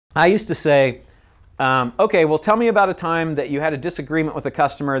I used to say, okay, well, tell me about a time that you had a disagreement with a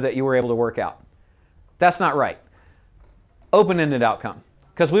customer that you were able to work out. That's not right. Open-ended outcome.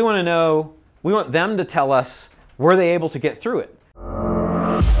 Because we want to know, we want them to tell us, were they able to get through it?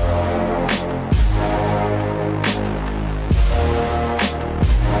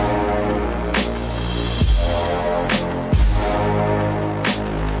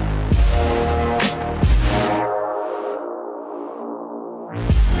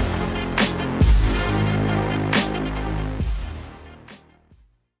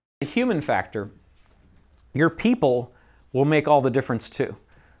 The human factor, your people will make all the difference too.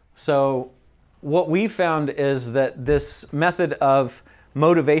 So what we found is that this method of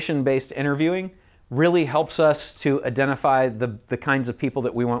motivation-based interviewing really helps us to identify the kinds of people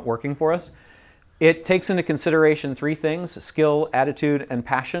that we want working for us. It takes into consideration three things: skill, attitude, and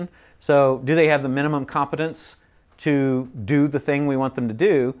passion. So do they have the minimum competence to do the thing we want them to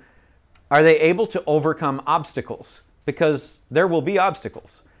do? Are they able to overcome obstacles? Because there will be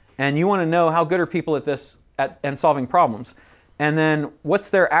obstacles. And you want to know how good are people at this and solving problems. And then what's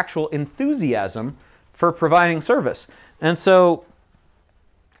their actual enthusiasm for providing service? And so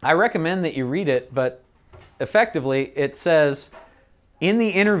I recommend that you read it, but effectively it says, in the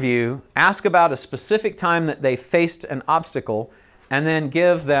interview, ask about a specific time that they faced an obstacle and then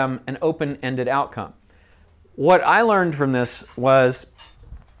give them an open-ended outcome. What I learned from this was,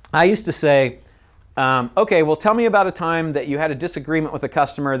 I used to say, okay, well, tell me about a time that you had a disagreement with a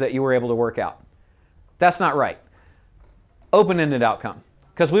customer that you were able to work out. That's not right. Open-ended outcome.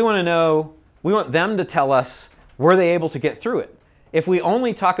 Because we want to know, we want them to tell us, were they able to get through it? If we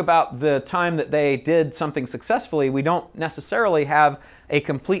only talk about the time that they did something successfully, we don't necessarily have a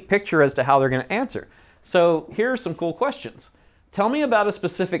complete picture as to how they're going to answer. So here are some cool questions. Tell me about a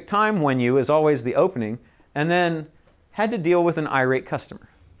specific time when you, is always the opening, and then had to deal with an irate customer.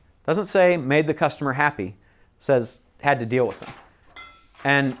 Doesn't say made the customer happy, it says had to deal with them.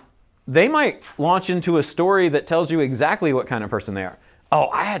 And they might launch into a story that tells you exactly what kind of person they are. Oh,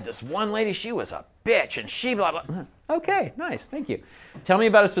 I had this one lady, she was a bitch and she blah, blah. Okay, nice, thank you. Tell me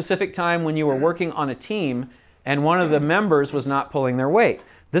about a specific time when you were working on a team and one of the members was not pulling their weight.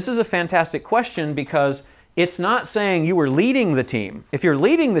 This is a fantastic question because it's not saying you were leading the team. If you're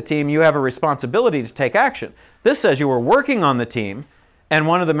leading the team, you have a responsibility to take action. This says you were working on the team and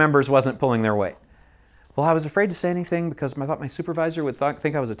one of the members wasn't pulling their weight. Well, I was afraid to say anything because I thought my supervisor would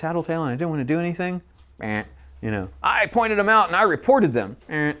think I was a tattletale and I didn't want to do anything. You know, I pointed them out and I reported them.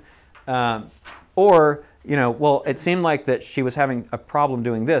 Or, you know, well, it seemed like that she was having a problem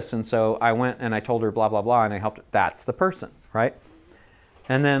doing this, and so I went and I told her blah, blah, blah, and I helped her. That's the person, right?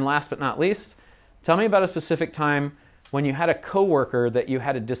 And then last but not least, tell me about a specific time when you had a coworker that you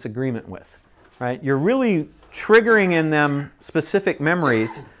had a disagreement with, right? You're really triggering in them specific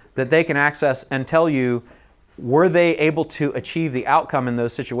memories that they can access and tell you, were they able to achieve the outcome in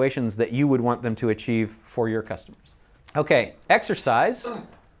those situations that you would want them to achieve for your customers? Okay, exercise.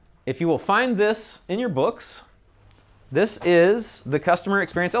 If you will find this in your books, this is the customer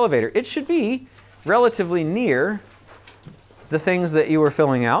experience elevator. It should be relatively near the things that you were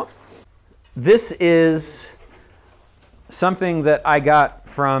filling out. This is something that I got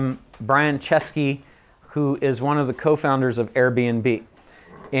from Brian Chesky, who is one of the co-founders of Airbnb.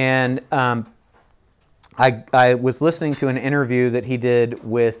 And I was listening to an interview that he did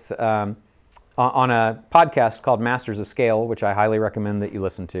with, on a podcast called Masters of Scale, which I highly recommend that you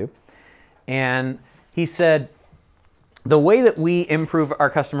listen to. And he said, the way that we improve our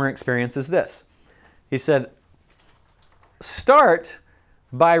customer experience is this. He said, start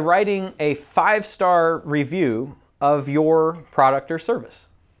by writing a 5-star review of your product or service.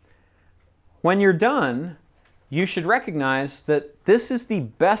 When you're done, you should recognize that this is the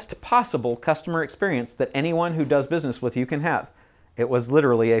best possible customer experience that anyone who does business with you can have. It was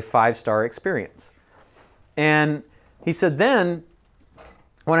literally a 5-star experience. And he said, then,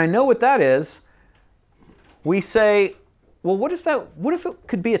 when I know what that is, we say, well, what if it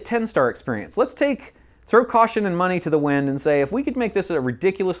could be a 10-star experience? Let's throw caution and money to the wind and say, if we could make this a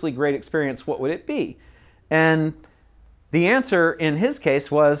ridiculously great experience, what would it be? And the answer in his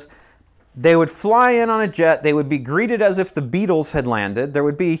case was, they would fly in on a jet, they would be greeted as if the Beatles had landed, there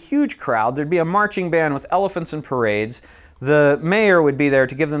would be a huge crowd, there'd be a marching band with elephants and parades, the mayor would be there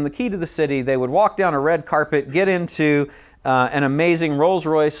to give them the key to the city, they would walk down a red carpet, get into an amazing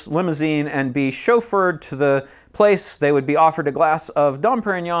Rolls-Royce limousine and be chauffeured to the place. They would be offered a glass of Dom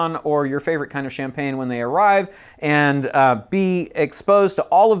Perignon or your favorite kind of champagne when they arrive and be exposed to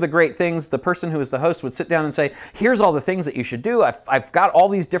all of the great things. The person who is the host would sit down and say, here's all the things that you should do. I've got all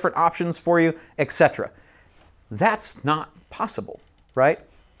these different options for you, etc. That's not possible, right?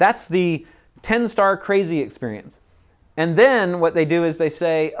 That's the 10-star crazy experience. And then what they do is they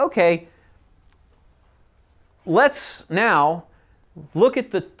say, okay, let's now look at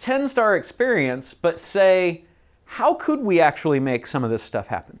the 10-star experience, but say, how could we actually make some of this stuff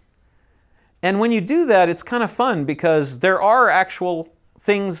happen? And when you do that, it's kind of fun because there are actual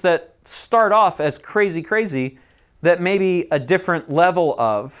things that start off as crazy, crazy that maybe a different level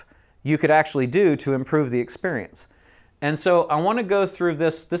of you could actually do to improve the experience. And so I want to go through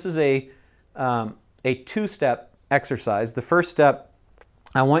this. This is a two-step exercise. The first step,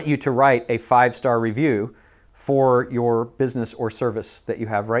 I want you to write a 5-star review for your business or service that you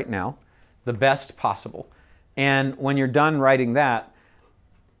have right now, the best possible. And when you're done writing that,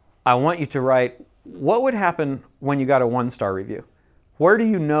 I want you to write, what would happen when you got a 1-star review? Where do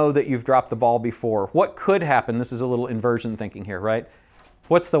you know that you've dropped the ball before? What could happen? This is a little inversion thinking here, right?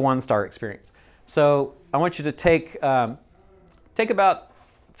 What's the 1-star experience? So I want you to take about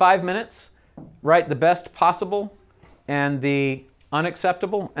 5 minutes, write the best possible and the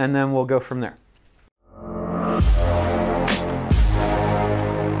unacceptable, and then we'll go from there.